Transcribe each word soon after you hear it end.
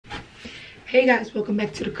Hey guys, welcome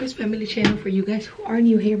back to the Chris Family channel. For you guys who are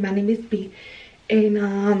new here, my name is B,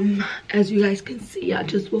 and as you guys can see, I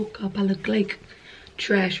just woke up. I look like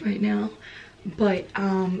trash right now, but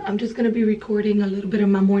I'm just gonna be recording a little bit of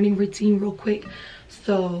my morning routine real quick.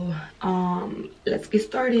 So let's get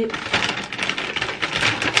started.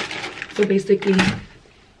 So basically,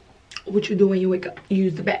 what you do when you wake up, you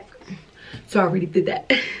use the bathroom. So I already did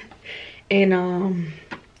that. And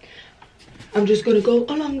I'm just gonna go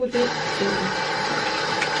along with it. So,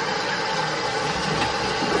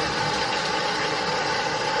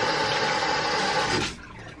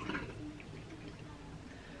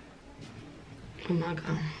 oh my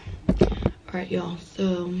god. All right, y'all,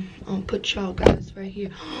 so I'll put y'all guys right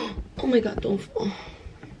here. Oh my god, don't fall.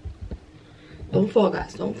 Don't fall,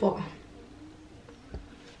 guys, don't fall.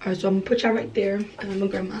 All right, so I'm gonna put y'all right there, and I'm gonna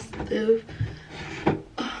grab my sieve.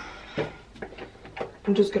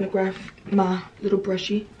 I'm just gonna grab my little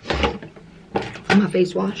brushie for my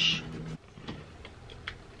face wash.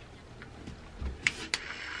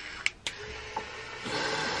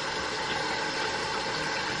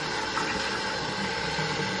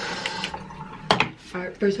 All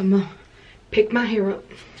right, first I'm gonna pick my hair up.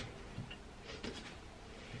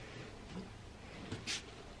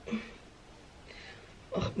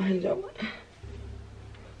 Oh, my hands are wet.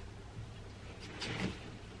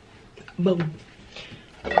 Boom.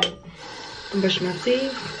 Brush my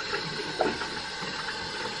teeth.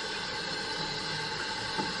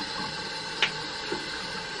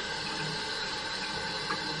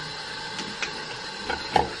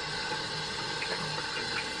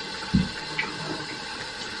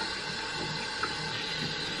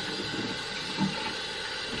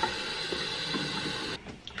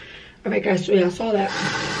 Alright guys, so yeah, I saw that.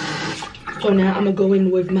 So now I'm gonna go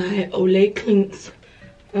in with my Olay Clinks.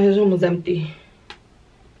 It's almost empty.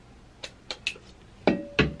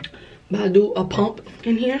 But I'll do a pump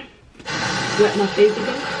in here. Wet my face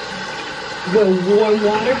again with warm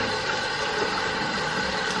water.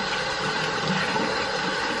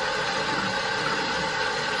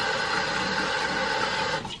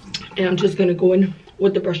 And I'm just gonna go in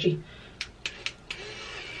with the brushie.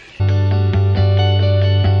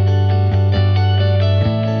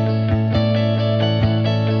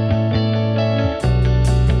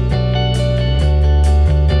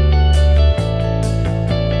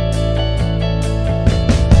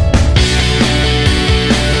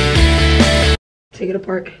 Take it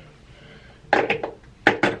apart.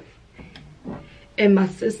 And my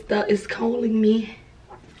sister is calling me.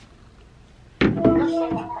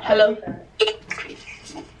 Hello?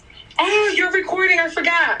 Oh, you're recording, I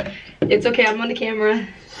forgot. It's okay, I'm on the camera.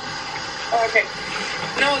 Oh, okay.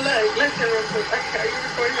 No, look, listen real quick. Okay, are you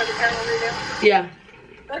recording on the camera right now? Yeah.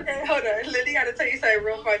 Okay, hold on. Lily gotta tell you something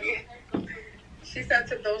real funny. She said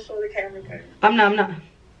to don't show the camera. I'm not.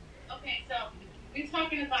 Okay, so we're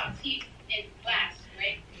talking about teeth in class,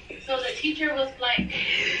 right? So the teacher was like,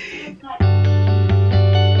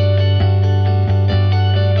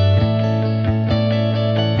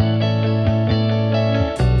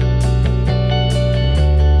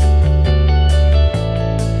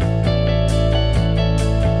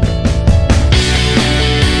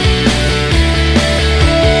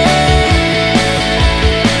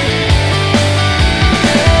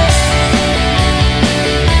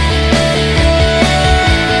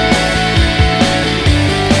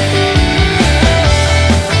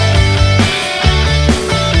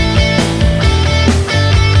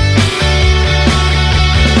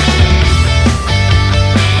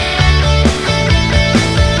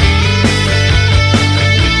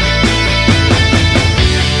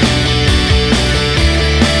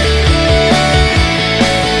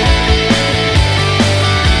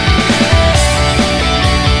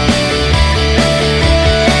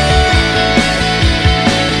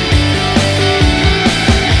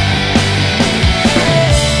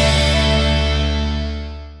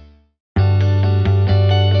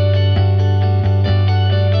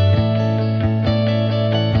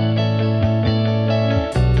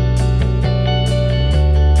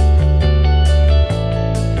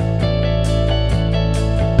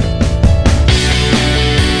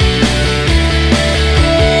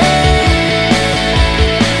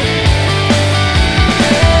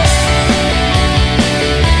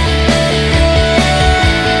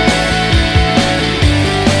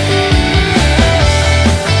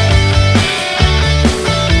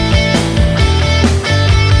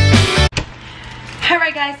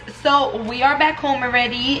 so we are back home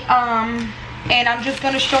already, and I'm just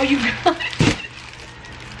gonna show you guys.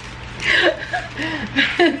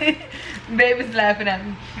 Babe is laughing at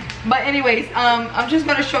me. But anyways, I'm just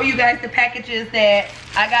gonna show you guys the packages that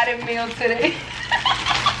I got in mail today.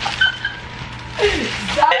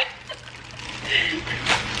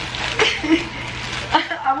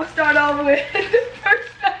 I'm gonna start off with the first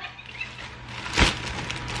package.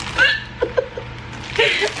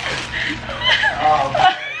 Oh,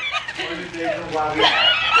 man. What did they do while we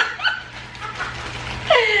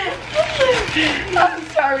I'm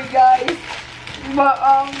sorry guys, but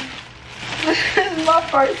this is my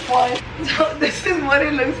first one. So this is what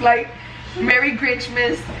it looks like. Merry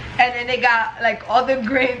Grinchmas, and then they got like all the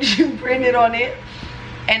Grinch printed on it,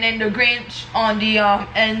 and then the Grinch on the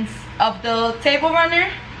ends of the table runner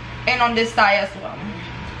and on this side as well.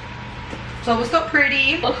 So it was so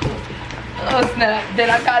pretty. Oh snap. Then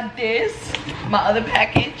I got this, my other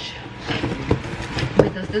package.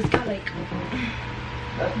 Wait, does this got like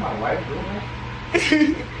That's my wife, bro.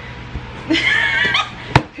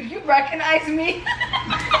 do you recognize me?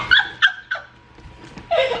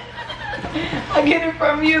 I get it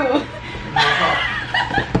from you.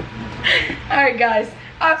 Alright guys,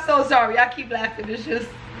 I'm so sorry. I keep laughing. It's just,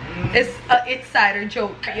 it's an insider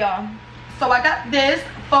joke, y'all. So I got this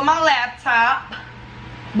for my laptop.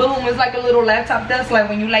 Boom, it's like a little laptop desk, like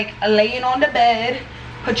when you like laying on the bed,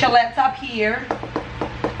 put your laptop here.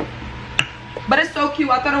 But it's so cute.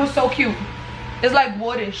 I thought it was so cute. It's like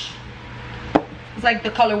woodish. It's like the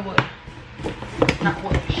color wood, not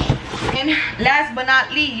woodish. And last but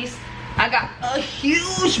not least, I got a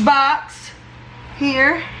huge box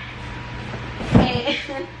here.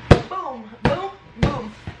 And boom, boom,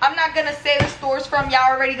 boom. I'm not gonna say the store's from. Y'all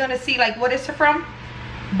already gonna see like what it's from,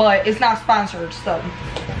 but it's not sponsored, so.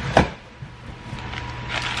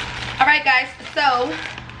 Alright guys, so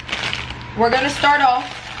we're gonna start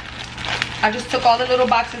off. I just took all the little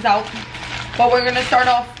boxes out, but we're gonna start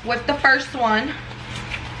off with the first one.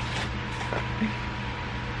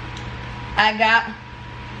 I got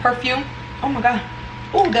perfume. Oh my god.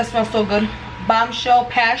 Oh, that smells so good. Bombshell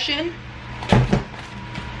Passion.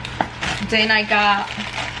 Then I got,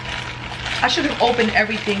 I should have opened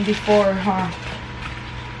everything before, huh?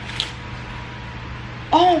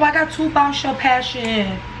 Oh, I got 2 Bombshell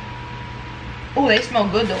Passion. Oh, they smell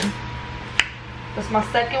good though. That's my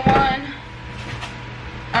second one.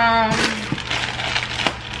 I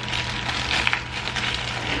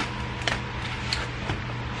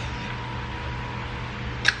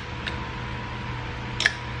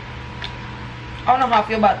don't know how I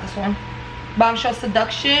feel about this one. Bombshell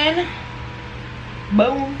Seduction.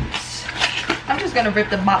 Boom. I'm just gonna rip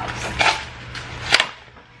the box.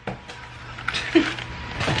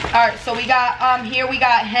 Alright, so we got here we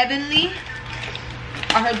got Heavenly.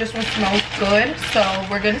 I heard this one smells good, so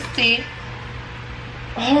we're gonna see.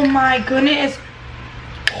 Oh my goodness.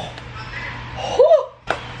 Whew.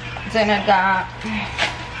 Then I got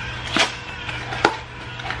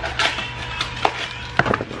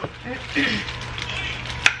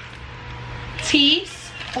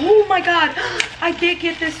Tease. Oh my god, I did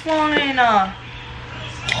get this one.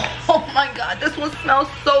 Oh my god, this one smells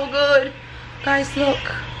so good. Guys, look.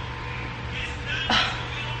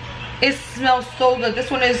 It smells so good. This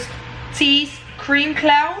one is Tease Cream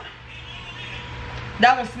Cloud.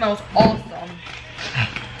 That one smells awesome.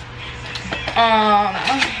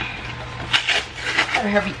 Gotta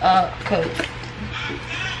hurry up, cause.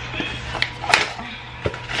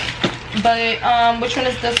 But which one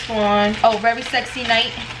is this one? Oh, Very Sexy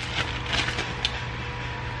Night.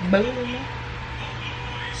 Boom.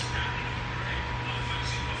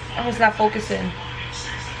 Oh, it's not focusing.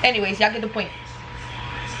 Anyways, y'all get the point.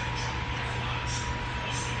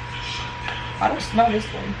 I don't smell this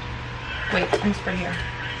one. Wait, let me spray here.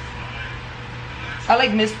 I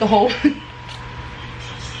like missed the whole.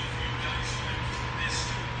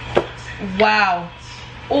 Wow.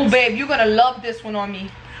 Oh, babe, you're gonna love this one on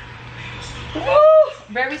me. Woo!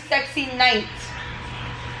 Very Sexy Night.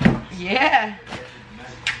 Yeah.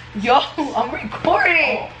 Yo, I'm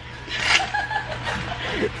recording.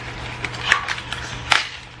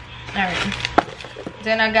 Alright.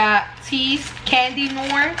 Then I got Tease Candy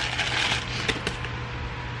Noir.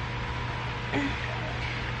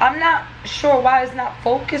 I'm not sure why it's not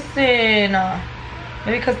focusing.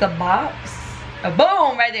 Maybe because the box.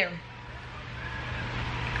 Boom, right there.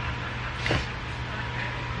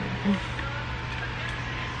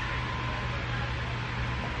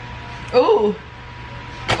 Ooh.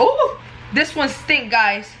 Ooh. This one stink,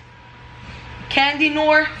 guys. Candy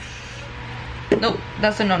Noir. Nope,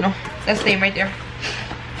 that's a no-no. That's staying right there.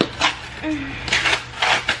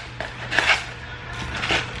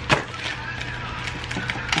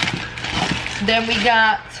 Then we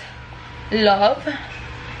got Love.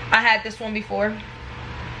 I had this one before.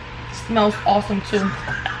 smells awesome too.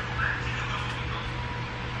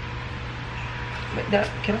 Wait,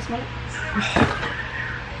 can I smell it?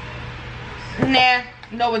 Nah,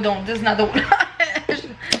 no it don't. This is not the one.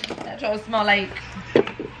 That don't smell like.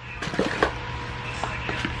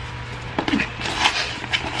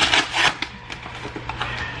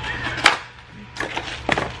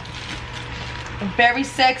 Very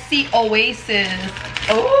Sexy Oasis.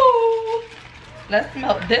 Oh, let's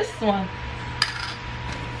smell this one.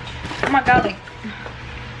 Oh my god, like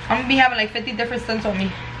I'm gonna be having like 50 different scents on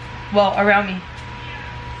me. Well, around me.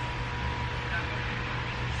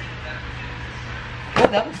 Oh,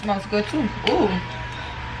 that one smells good too. Ooh,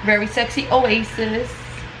 Very Sexy Oasis.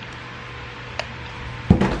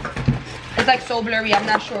 It's like so blurry, I'm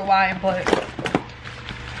not sure why, but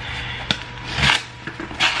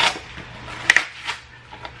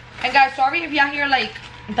and guys, sorry if y'all hear like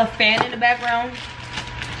the fan in the background.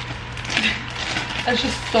 It's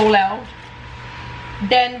just so loud.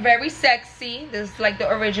 Then Very Sexy. This is like the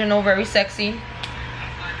original Very Sexy.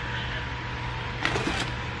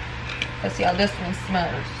 Let's see how this one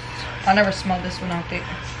smells. I never smelled this one, I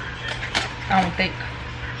don't think.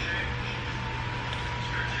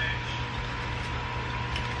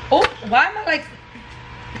 Oh, why am I like...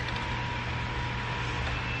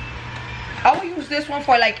 I will use this one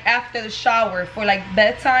for like after the shower, for like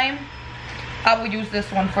bedtime. I will use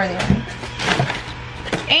this one for them.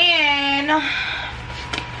 And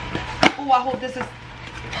oh, I hope this is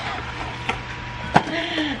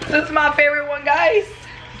my favorite one, guys.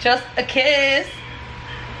 Just a Kiss.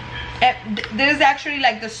 And this is actually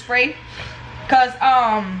like the spray, cause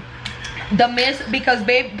the mist, because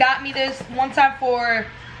babe got me this one time for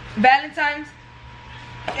Valentine's,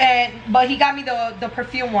 but he got me the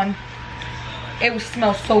perfume one. It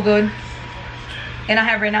smells so good, and I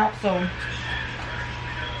have ran out, so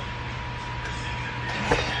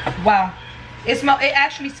wow. It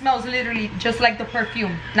actually smells literally just like the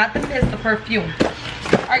perfume, not the mist, the perfume.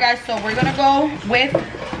 All right, guys, so we're gonna go with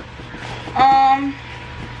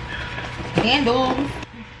candles.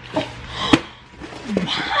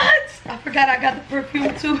 What? I forgot I got the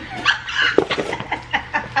perfume too.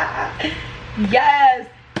 Yes,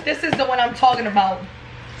 this is the one I'm talking about.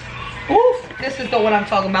 Oof, this is the one I'm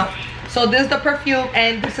talking about. So this is the perfume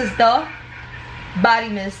and this is the body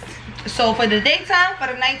mist. So for the daytime, for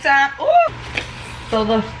the nighttime. Ooh. So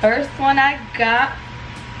the first one I got.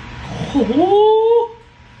 Ooh.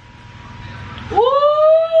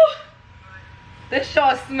 Ooh. This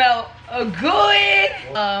sure smell good.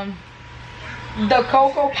 The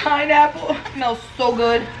cocoa pineapple smells so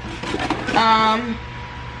good.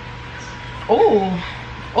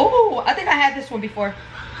 Oh, I think I had this one before.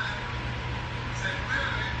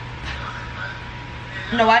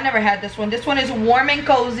 No, I never had this one. This one is warm and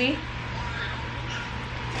cozy.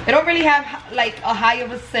 It don't really have like a high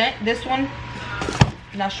of a scent. This one,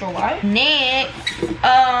 not sure why. Next,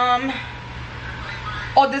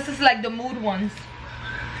 oh, this is like the mood ones.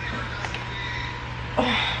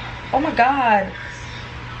 Oh my god.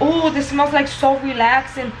 Oh, this smells like so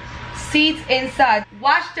relaxing. Seeds inside.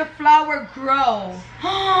 Watch the flower grow.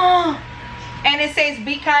 And it says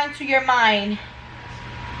be kind to your mind.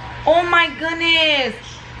 Oh my goodness,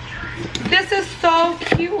 this is so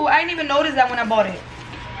cute. I didn't even notice that when I bought it.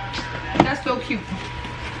 That's so cute.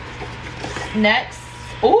 Next,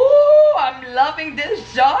 oh, I'm loving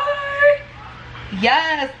this jar.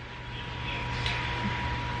 Yes.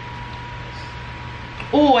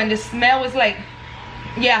 Oh, and the smell is like,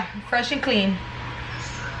 yeah, fresh and clean.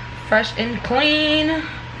 Fresh and clean.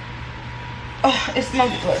 Oh, it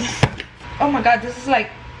smells good. Oh my god, this is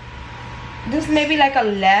like, this may be like a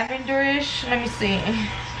lavenderish. Let me see.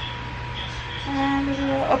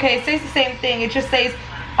 Okay, it says the same thing. It just says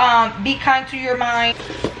be kind to your mind.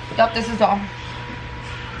 Yup, this is all.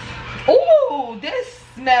 Oh, this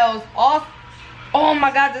smells awesome. Oh my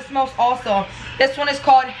god, this smells awesome. This one is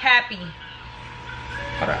called Happy.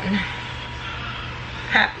 Hold on.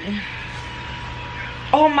 Happy.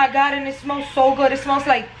 Oh my god, and it smells so good. It smells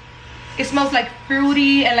like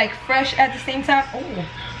fruity and like fresh at the same time. Oh,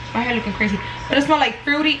 my hair looking crazy, but it smells like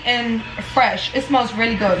fruity and fresh. It smells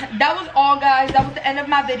really good. That was all, guys. That was the end of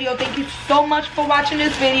my video. Thank you so much for watching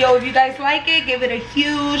this video. If you guys like it, give it a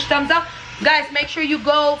huge thumbs up. Guys, make sure you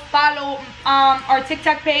go follow our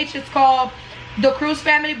TikTok page. It's called The Cruz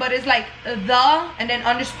Family, but it's like the and then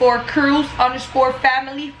underscore Cruz underscore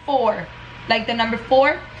family 4, like the number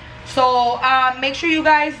 4. So make sure you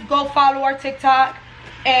guys go follow our TikTok,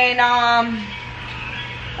 and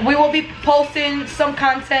we will be posting some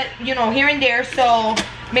content, you know, here and there. So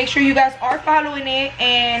make sure you guys are following it.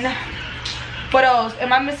 And what else?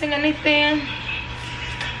 Am I missing anything?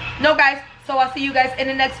 no guys, so I'll see you guys in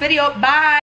the next video. Bye.